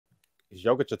Is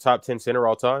Jokic a top 10 center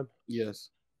all time? Yes.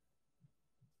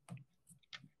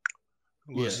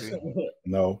 We'll see.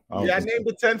 No. Yeah, name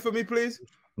the 10 for me, please.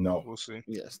 No. We'll see.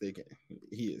 Yes, they can.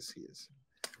 He is.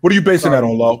 What are you basing that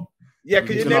on, Lo? Yeah,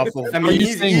 can you name the 10? I mean,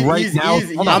 he's saying right now.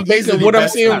 I'm basing what I'm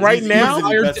seeing right now.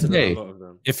 Today.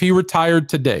 If he retired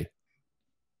today,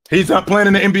 he's not playing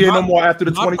in the NBA no more after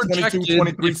the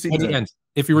 2022-23 season.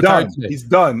 If he retired today, he's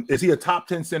done. Is he a top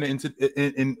 10 center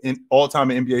in all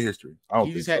time in NBA history? I don't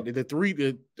He just think had the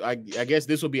three. I guess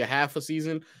this will be a half a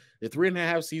season. The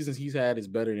 3.5 seasons he's had is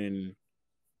better than.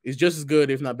 Is just as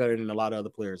good, if not better, than a lot of other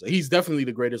players. He's definitely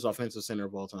the greatest offensive center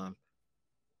of all time.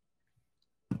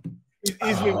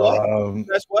 That's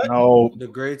what? No. The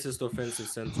greatest offensive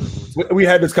center. We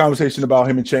had this conversation about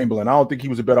him and Chamberlain. I don't think he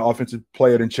was a better offensive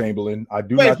player than Chamberlain. I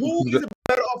do not. Who is a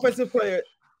better offensive player?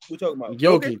 We talking about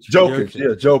Jokic.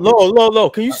 Jokic. Low.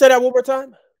 Can you say that one more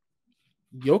time?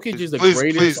 Jokic is the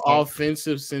greatest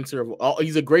offensive center of all.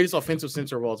 He's the greatest offensive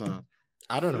center of all time.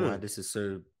 I don't know why this is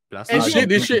so. And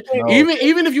this shit. No.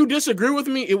 Even if you disagree with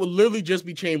me, it would literally just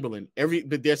be Chamberlain.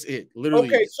 But that's it. Literally.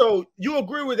 Okay, so you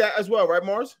agree with that as well, right,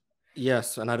 Marz?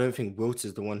 Yes, and I don't think Wilt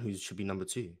is the one who should be number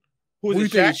 2. Who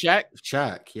is it? Shaq?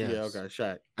 Shaq, yes. Yeah, okay,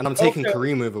 Shaq. And I'm taking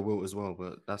Kareem over Wilt as well,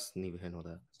 but that's neither here nor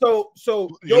there. So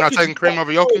you're not taking Kareem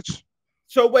over Jokic?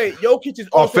 So wait, Jokic is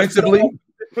also offensively a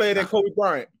better player than Kobe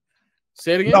Bryant.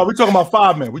 Say it again. No, we're talking about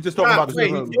 5 men. We're just talking about the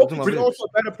Jokic is also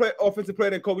a better offensive player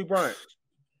than Kobe Bryant.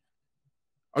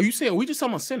 Are you saying we just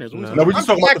talking about centers? No, we're just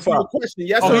talking about the 5. Question.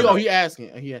 Yes. He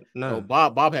asking. No,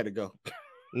 Bob had to go.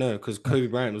 No, because Kobe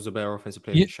Bryant was a better offensive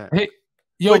player than Shaq. Hey,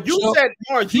 but you said,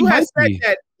 Marz, you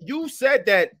said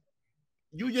that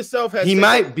you yourself had. He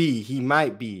might be. You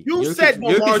Jokic, said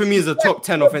Jokic for me is a top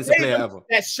 10 offensive player ever.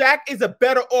 That Shaq is a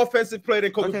better offensive player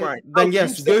than Kobe Bryant. Then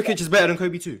yes, Jokic is better than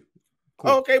Kobe too.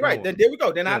 Cool. Okay, right. Then there we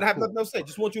go. Then I'd have nothing to say.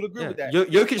 Just want you to agree with that.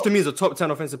 Jokic to me is a top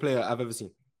 10 offensive player I've ever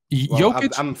seen.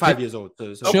 Jokic, I'm 5 years old.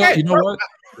 So. Okay, you know what?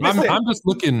 I'm just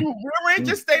looking. You rearrange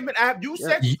your statement. You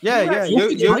said,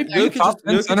 Jokic might be a top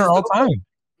 10 center all time.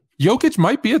 Jokic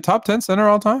might be a top 10 center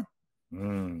all time.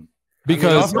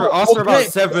 Because after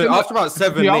about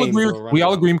seven, we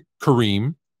all agree.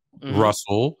 Kareem,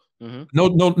 Russell,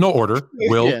 no order.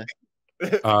 Will,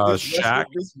 Shaq.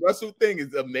 This Russell thing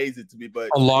is amazing to me, but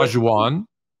Olajuwon,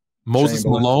 Moses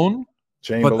Malone.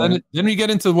 But then we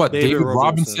get into what? David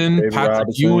Robinson, Patrick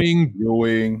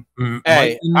Ewing.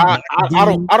 Hey, I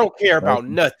don't care about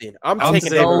nothing. I'm taking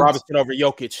David Robinson over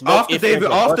Jokic. After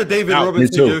David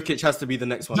Robinson, Jokic has to be the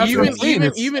next one.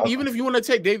 Even if you want to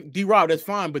take D-Rob, that's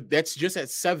fine, but that's just at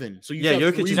 7. So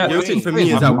Jokic for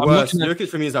me is at worst. Jokic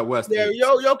for me is at worst. Yeah,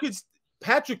 Jokic.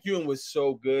 Patrick Ewing was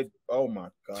so good. Oh my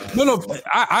god. No,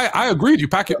 I agree with you.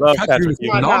 Patrick Ewing is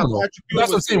phenomenal. That's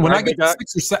what I'm saying. When I get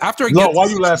 6 or 7, after I get why are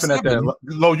you laughing at that?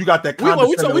 Lo, you got that.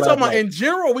 We talking about in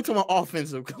general. We talking about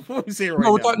offensive. What are we saying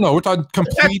right now? We're talking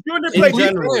complete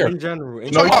in general. We're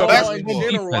talking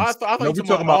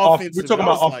about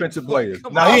offensive players.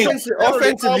 Now,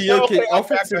 offensively,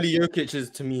 Jokic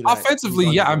is to me. Offensively,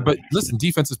 yeah, but listen,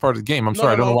 defense is part of the game. I'm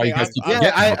sorry, I don't know why you guys keep.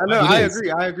 I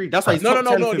agree. That's why he's top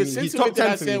 10 for me. He's top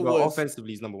 10 for me, but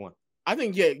offensively, he's number 1. I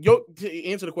think, to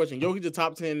answer the question, Jokic is a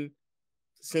top 10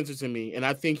 center to me, and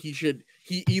I think he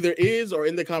either is or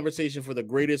in the conversation for the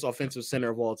greatest offensive center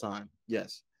of all time.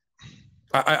 Yes.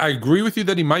 I agree with you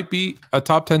that he might be a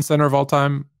top 10 center of all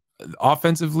time.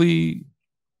 Offensively,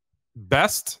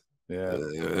 best. Yeah, I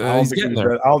don't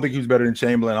think he was better than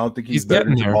Chamberlain. I don't think he's better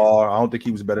than Jamal. I don't think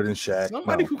he was better than Shaq.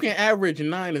 Somebody who can average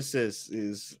 9 assists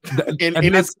is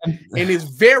is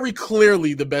very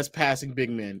clearly the best passing big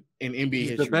man in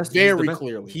NBA history.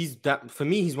 Clearly, for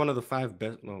me. He's one of the 5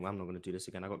 best. No, I'm not going to do this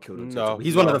again. I got killed.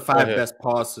 He's one of the 5 best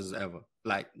passers ever.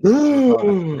 Like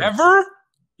ever.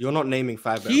 You're not naming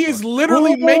 5 best. He is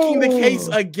literally making the case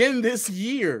again this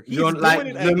year. You're like,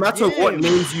 no matter what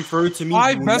names you throw to me,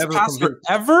 5 best passer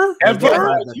ever.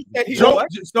 Regardless, you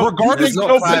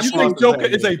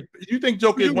think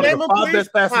Joker is one of the 5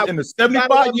 best passers in the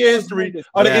 75-year history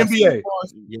of the NBA?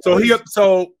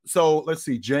 So let's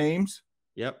see, James.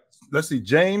 Yep. Let's see,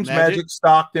 James, Magic,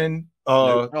 Stockton.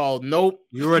 Nope.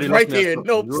 You already right there.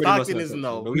 Nope. Stockton is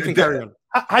no. But we can carry on.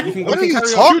 What are you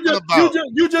talking about?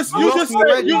 You just said. What are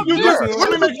you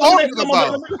talking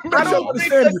about? I don't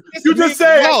understand you. You just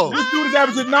said this dude is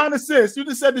averaging 9 assists. You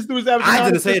just said this dude is averaging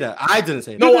 9 assists. I didn't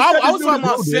say that. No, I was talking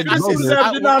about. I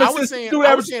was saying dude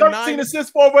averaging 13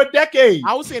 assists for over a decade.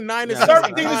 I was saying 9 assists.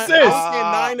 13 assists.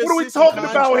 What are we talking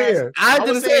about here? I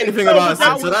didn't say anything about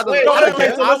assists. Okay.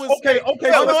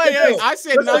 I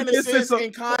said 9 assists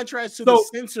in contrast to the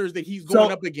centers that he's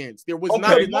going up against. There was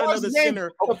not another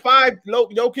center. The 5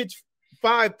 Jokic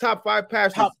top five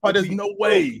passers. There's no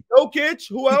way. Jokic.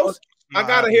 Who else? I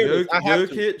gotta hear this.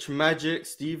 Jokic, Magic,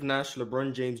 Steve Nash,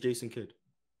 LeBron James, Jason Kidd.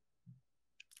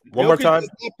 One more time.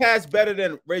 He pass better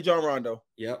than Ray John Rondo.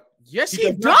 Yep. Yes,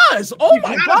 he does. Oh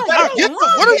my God!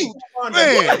 What are you,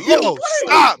 man? Yo,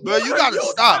 stop, bro. You gotta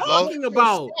stop, bro.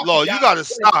 Lo, you gotta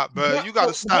stop, bro. You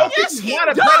gotta stop. Yes, he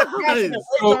does.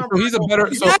 So he's a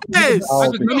better. So yes.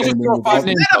 Let me just throw 5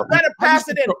 names. He's not a better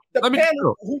passer than the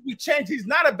panel who we changed. He's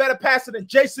not a better passer than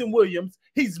Jason Williams.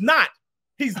 He's not.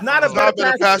 He's not a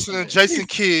better passer than Jason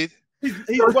Kidd. He's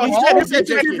talking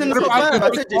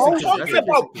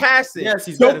about passing. Yes,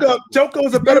 he's Joko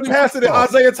is a better passer than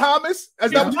Isaiah Thomas.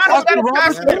 He's not a better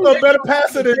passer than Joko. Better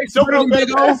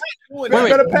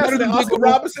passer than Oscar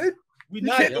Robertson. We're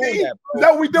not doing that.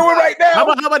 No, we doing right now. How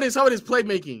about this? How about his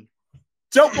playmaking?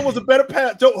 Joko was a better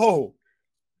pass.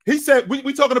 He said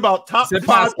we talking about top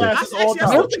 5 passes all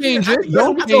time. Don't change it.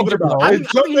 Don't change it. I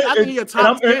think he a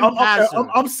top 10 passer.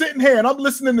 I'm sitting here and I'm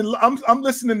listening to Marz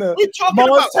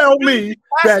tell me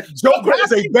that Joker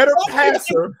is a better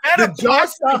passer than John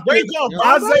Stockton,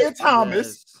 Isaiah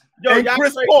Thomas, and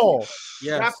Chris Paul.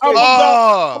 Yes. I'm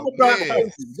Oh, about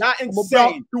not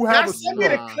insane. to have a Send me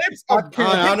the clips. I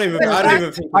don't even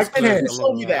think I can't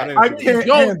show me that. I can't.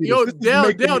 Yo,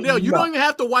 Dale, you don't even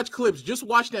have to watch clips. Just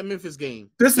watch that Memphis game.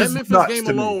 This that is Memphis nuts game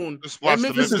to me. alone. That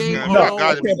Memphis game game. alone.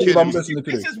 I can't believe I'm listening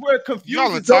to This this. is where confusion.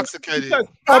 Y'all intoxicated.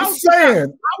 I'm saying.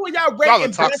 How are y'all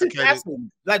rating better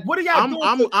passing? Like, what are y'all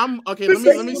doing? I'm okay. This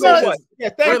Let me ain't say nuts. this. Yeah,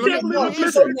 thank Wait, you. let me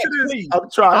answer. I'm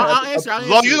trying. I'll answer.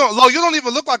 Lo, you don't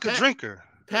even look like a drinker.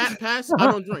 Pass.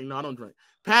 I don't drink. No, I don't drink.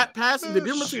 Passing. The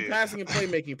difference between passing and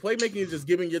playmaking. Playmaking is just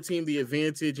giving your team the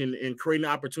advantage and creating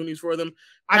opportunities for them.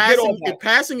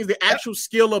 Passing is the actual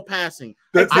skill of passing.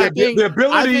 The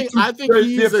ability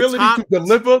to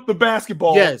deliver the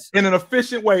basketball in an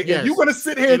efficient way. And you're going to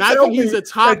sit here and tell me that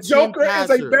Joker is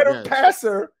a better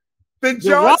passer than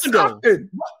John Stockton.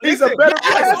 He's a better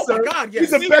passer.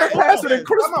 He's a better passer than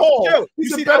Chris Paul.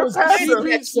 He's a better passer. Go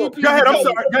ahead. I'm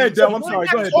sorry. Go ahead, Del. I'm sorry.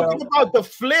 Go ahead, Del. Talking about the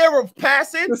flair of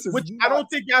passing, which I don't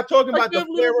think y'all talking about the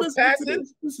flair of passing,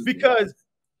 because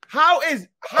how is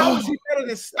he better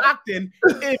than Stockton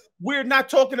if we're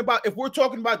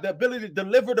talking about the ability to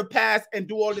deliver the pass and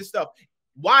do all this stuff?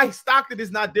 Why Stockton is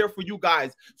not there for you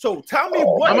guys? So tell me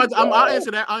what. I'll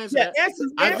answer that. I think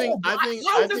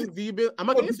the ability. I'm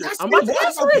about to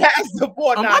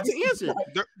answer.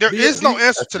 There is no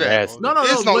answer to that. No.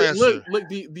 Look,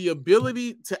 the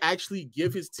ability to actually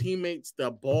give his teammates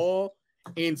the ball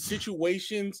in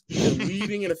situations,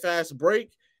 leading in a fast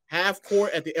break, half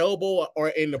court at the elbow or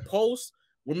in the post.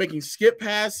 We're making skip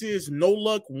passes, no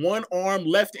look, one arm,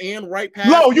 left and right pass.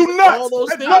 No, you nuts. All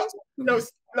those things.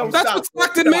 No, that's what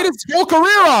Stockton made his whole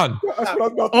career on.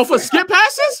 Off of skip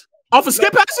passes? Off of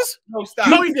skip passes? No, stop.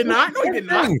 No, he did not. No, he did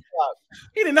not.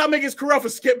 He did not make his career off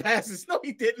of skip passes. No,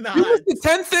 he did not. He listed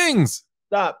 10 things.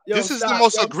 Stop. This is the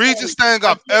most egregious thing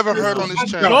I've ever heard on this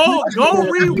channel. Go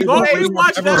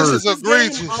rewatch that. This is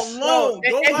egregious. Alone.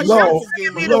 Go watch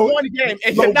one game,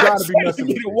 and you're not showing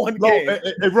me the one game.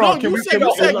 Hey, Ron, you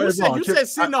said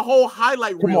send the whole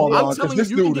highlight reel. I'm telling you,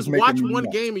 you can just watch one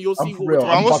game and you'll see who.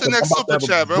 Ron, what's the next super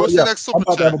chat, bro? What's the next super chat?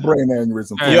 I'm about to have a brain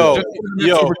aneurysm. Yo,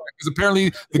 because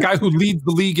apparently the guy who leads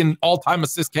the league in all-time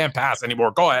assists can't pass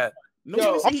anymore. Go ahead.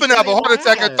 I'm finna have a heart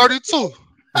attack at 32.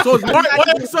 So if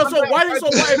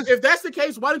that's the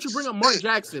case, why didn't you bring up Mark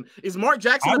Jackson? Is Mark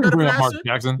Jackson a better passer?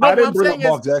 I didn't bring up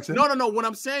Mark Jackson. No. What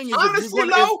I'm saying is,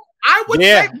 honestly, I would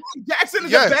say Mark Jackson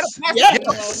is a better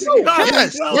passer.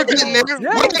 Yes, we're getting there. We're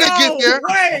gonna get there.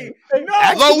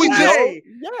 No, we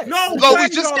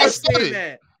just got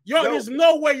started. Yo, there's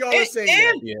no way y'all are saying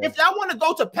that. If y'all want to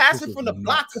go to passing from the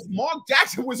block, because Mark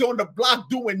Jackson was on the block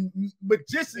doing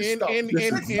magician stuff. And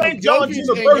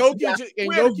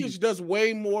Jokic does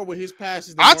way more with his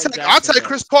passes than I'll take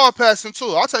Chris Paul passing too.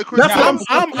 I'll take Chris Paul.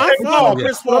 I'm fine with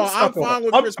Chris Paul. I'm fine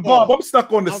with Chris Paul. Bob, I'm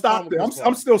stuck on the Stockton. I'm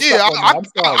still stuck on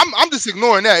that. I'm just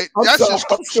ignoring that. That's just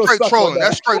straight trolling.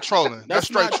 That's straight trolling. That's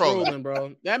straight trolling,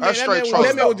 bro. That man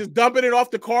was just dumping it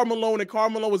off to Carmelo, and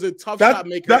Carmelo was a tough shot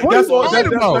maker. That's what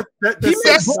an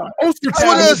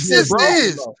assist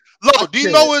is. Lo, do you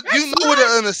know what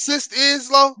an assist is,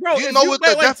 Lo? Do you know what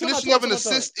the definition of an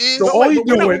assist is? So all you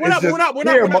doing is just we're not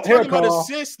talking about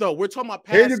assists though. We're talking about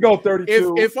passing. Here you go,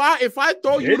 32. If I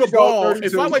throw you the ball,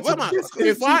 if I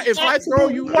throw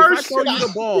you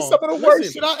the ball, some of the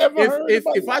worst shit I ever heard.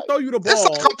 If I throw you the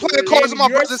ball, I'm playing cards with my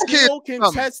brother's kid.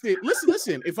 Contested.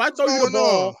 Listen. If I throw you the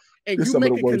ball and you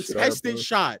make a contested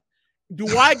shot, do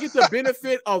I get the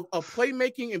benefit of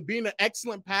playmaking and being an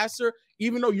excellent passer,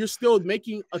 even though you're still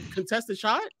making a contested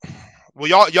shot? Well,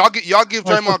 y'all give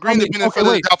Draymond Green the benefit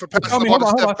of the doubt for passing the ball to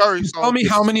Steph Curry. Tell me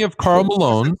how many of Karl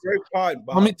Malone's.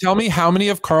 Tell me how many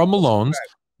of Karl Malone's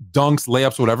dunks,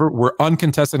 layups, whatever, were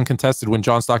uncontested and contested when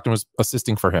John Stockton was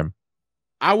assisting for him.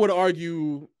 I would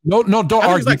argue. No, don't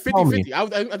argue. It's like 50-50. I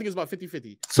think it's about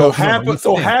 50-50. So half of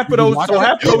those. You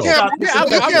can't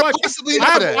possibly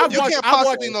know that. You can't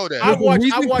possibly know that. The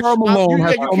reason Karl Malone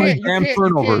has so many damn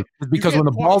turnovers is because when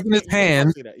the ball's in his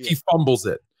hand, he fumbles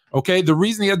it. Okay,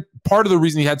 part of the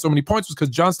reason he had so many points was because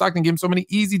John Stockton gave him so many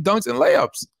easy dunks and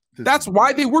layups. That's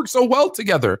why they work so well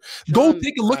together. Go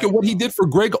take a look at what he did for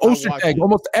Greg Ostertag.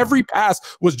 Almost every pass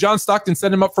was John Stockton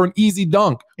setting him up for an easy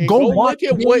dunk. Go look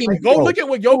at what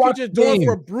Jokic is doing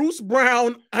for Bruce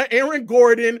Brown, Aaron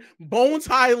Gordon, Bones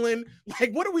Highland.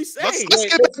 Like, what are we saying? Let's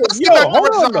get back to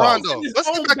Rondo. Let's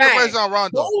get back to Rajon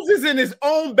Rondo. Bones is in his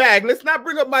own bag. Let's not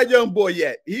bring up my young boy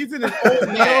yet. He's in his own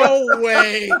bag. No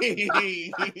way.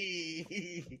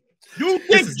 You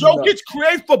think Jokic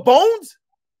creates for Bones?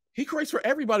 He creates for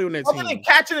everybody on that team. Other than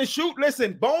catching and shoot,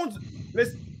 listen, Bones.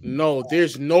 Listen. No,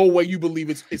 there's no way you believe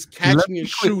it's catching and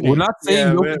shooting. We're not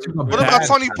saying. What about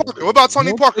Tony Parker? What about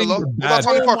Tony Parker? What about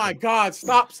Tony Parker? Oh my God!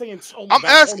 Stop saying. I'm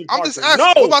just asking.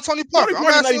 No. What about Tony Parker?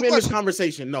 I'm not even in this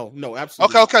conversation. No,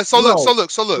 absolutely. Okay. So look.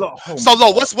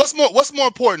 What's more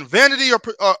important, vanity or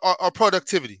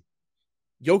productivity?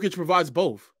 Jokic provides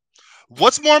both.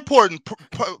 What's more important,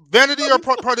 vanity or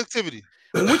productivity?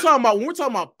 When we're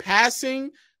talking about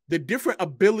passing. The different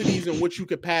abilities in which you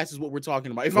could pass is what we're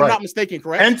talking about. If I'm not mistaken,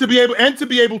 correct? And to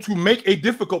be able to make a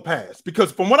difficult pass, because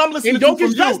from what I'm listening to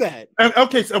from you, that.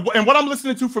 And what I'm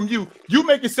listening to from you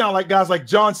make it sound like guys like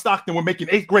John Stockton were making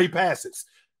 8th grade passes,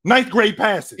 9th grade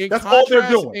passes. That's all they're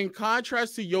doing. In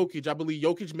contrast to Jokic, I believe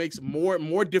Jokic makes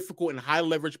more difficult and high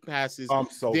leverage passes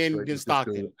than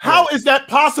Stockton. How is that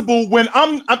possible when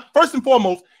I'm first and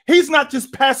foremost, he's not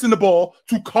just passing the ball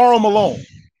to Karl Malone,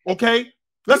 okay?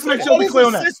 Let's make sure we clear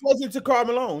on that. This wasn't to Karl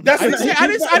Malone. I didn't say that. I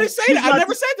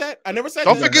never said that. I never said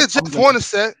that. Don't forget Jeff Horner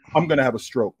said. I'm gonna have a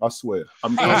stroke. I swear.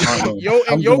 Jokic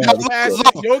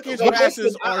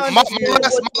passes are my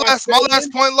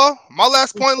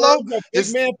last point, low,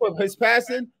 is man for his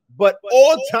passing. But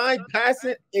all-time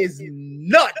passing is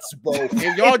nuts, bro.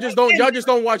 And y'all just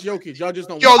don't watch Jokic. Y'all just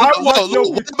don't.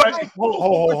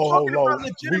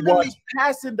 Legitimately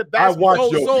passing the basketball. I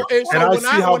watch Jokic, and I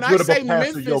see how good of a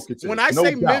passer Jokic is. When I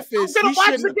say Memphis, I'm gonna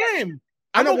watch the game.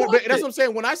 I know, but that's what I'm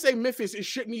saying. When I say Memphis, it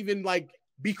shouldn't even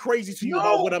be crazy to you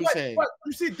about what I'm saying. But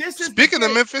you see, speaking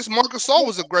of Memphis, Marc Gasol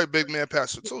was a great big man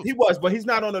passer too. He was, but he's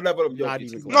not on the level of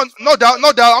Jokic. No doubt.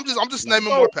 I'm just naming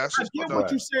more passers. I get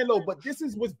what you're saying, though, but this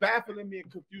is what's baffling me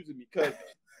and confusing me because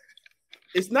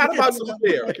it's not about the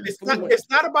flair. It's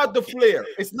not about the flair.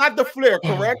 It's not the flair,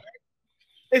 correct?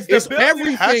 It's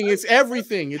everything. It's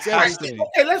everything. It's everything.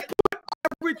 Okay, let's put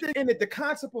everything in it. The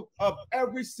concept of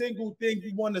every single thing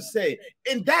you want to say,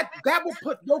 and that will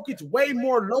put Jokic way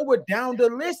more lower down the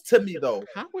list to me, though.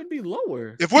 How would it be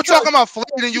lower? If we're talking about flair,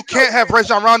 then you can't have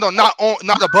Rajon Rondo not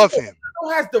above him.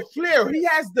 He has the flair. He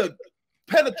has the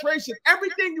penetration.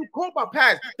 Everything you call about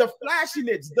pass, the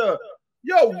flashiness,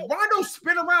 Rondo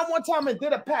spin around one time and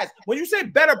did a pass. When you say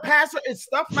better passer, it's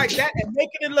stuff like that and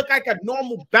making it look like a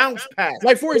normal bounce pass.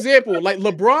 Like, for example,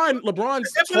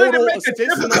 LeBron's total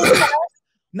assist.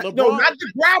 No, not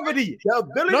the gravity. The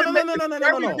ability to make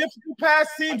every difficult pass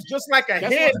seems just like a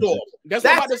handoff. That's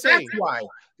what I'm about to say. That's why.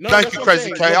 Thank you,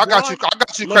 Crazy K. I got you,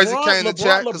 Crazy K in the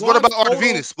chat. Because what about Art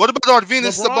Venus? What about Art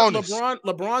Venus?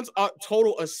 LeBron's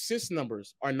total assist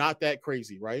numbers are not that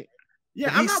crazy, right?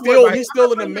 Yeah, he's still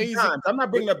an amazing. I'm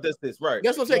not bringing up this, right?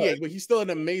 That's what I'm saying. Yeah, but he's still an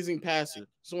amazing passer.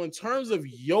 So in terms of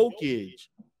Jokic,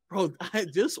 bro,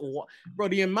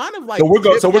 the amount of we're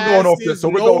going off this.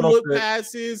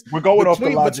 Passes. We're going off the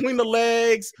logic. Between the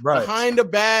legs, behind the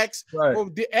backs, bro,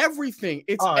 everything.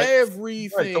 It's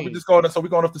everything. Right. So we're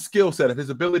going off the skill set of his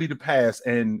ability to pass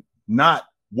and not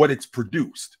what it's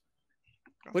produced.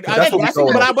 But I think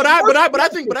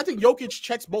Jokic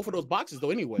checks both of those boxes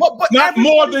though. Anyway, but not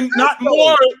more than.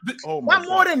 So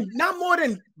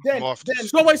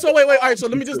wait. All right. So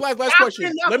let me just last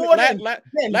question.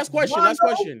 Last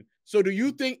question. So do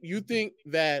you think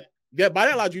that by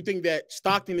that logic you think that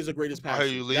Stockton is the greatest passer?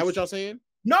 Is that what y'all saying?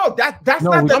 No, that's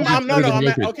not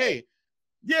the. Okay.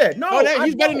 Yeah,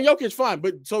 he's better than Jokic, fine.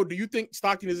 But so do you think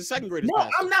Stockton is the second greatest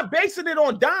passer? I'm not basing it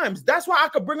on dimes. That's why I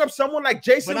could bring up someone like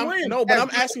Jason Williams. No, but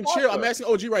I'm asking Chill. I'm asking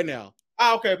OG right now.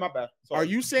 Okay, my bad. Sorry. Are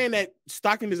you saying that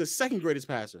Stockton is the second greatest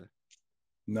passer?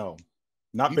 No.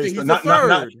 Not based on not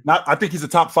I think he's a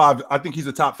top 5. I think he's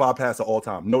a top 5 passer all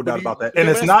time. No doubt about that. And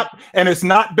it's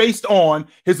not based on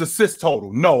his assist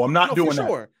total. No, I'm not doing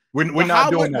that. We're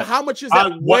not doing that. How much is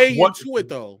that into it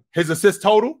though? His assist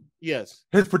total? Yes.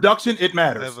 His production, it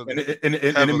matters, and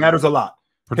it matters a lot.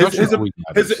 His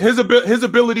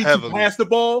ability to pass the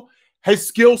ball, his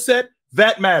skill set,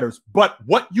 that matters. But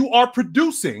what you are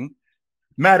producing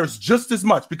matters just as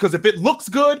much, because if it looks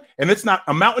good and it's not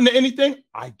amounting to anything,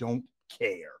 I don't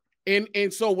care.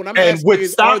 And so when I'm asking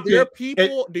is, are there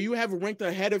people do you have ranked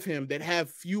ahead of him that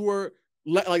have fewer,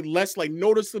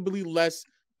 noticeably less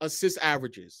assist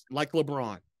averages, like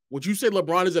LeBron? Would you say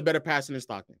LeBron is a better passer than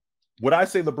Stockton? Would I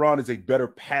say LeBron is a better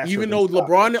passer? Even though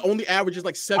LeBron only averages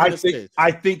like 7 assists.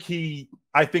 I think it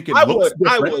looks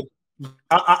different.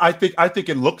 I think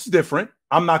it looks different.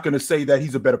 I'm not going to say that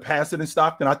he's a better passer than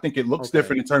Stockton. I think it looks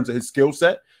different in terms of his skill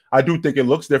set. I do think it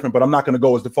looks different, but I'm not going to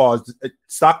go as far as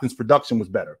Stockton's production was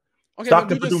better. Okay,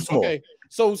 Stockton produced more. Okay,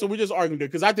 so we're just arguing there,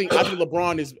 because I think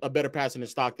LeBron is a better passer than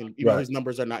Stockton, even though his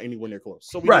numbers are not anywhere near close.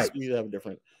 So we have a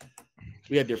different.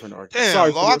 We had different arguments.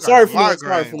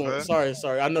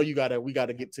 Sorry. I know we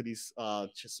gotta get to these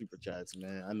super chats,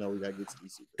 man. I know we gotta get to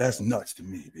these super That's chats. Nuts to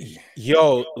me, baby.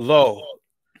 Yo, Lo.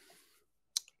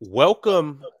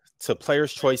 Welcome to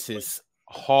Players' Choice's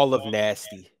Hall of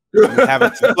Nasty. You have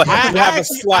a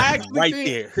slot right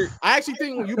there. I actually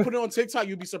think when you put it on TikTok,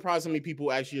 you'd be surprised how many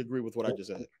people actually agree with what I just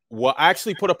said. Well, I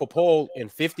actually put up a poll, and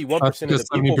 51% of the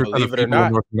people, believe it or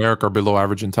not, North America are below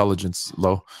average intelligence.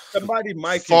 Low. Somebody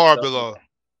might far below.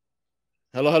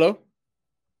 Hello.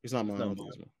 It's not mine. No,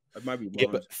 it might be mine. Yeah,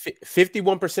 but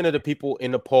 51% of the people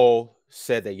in the poll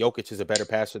said that Jokic is a better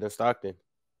passer than Stockton.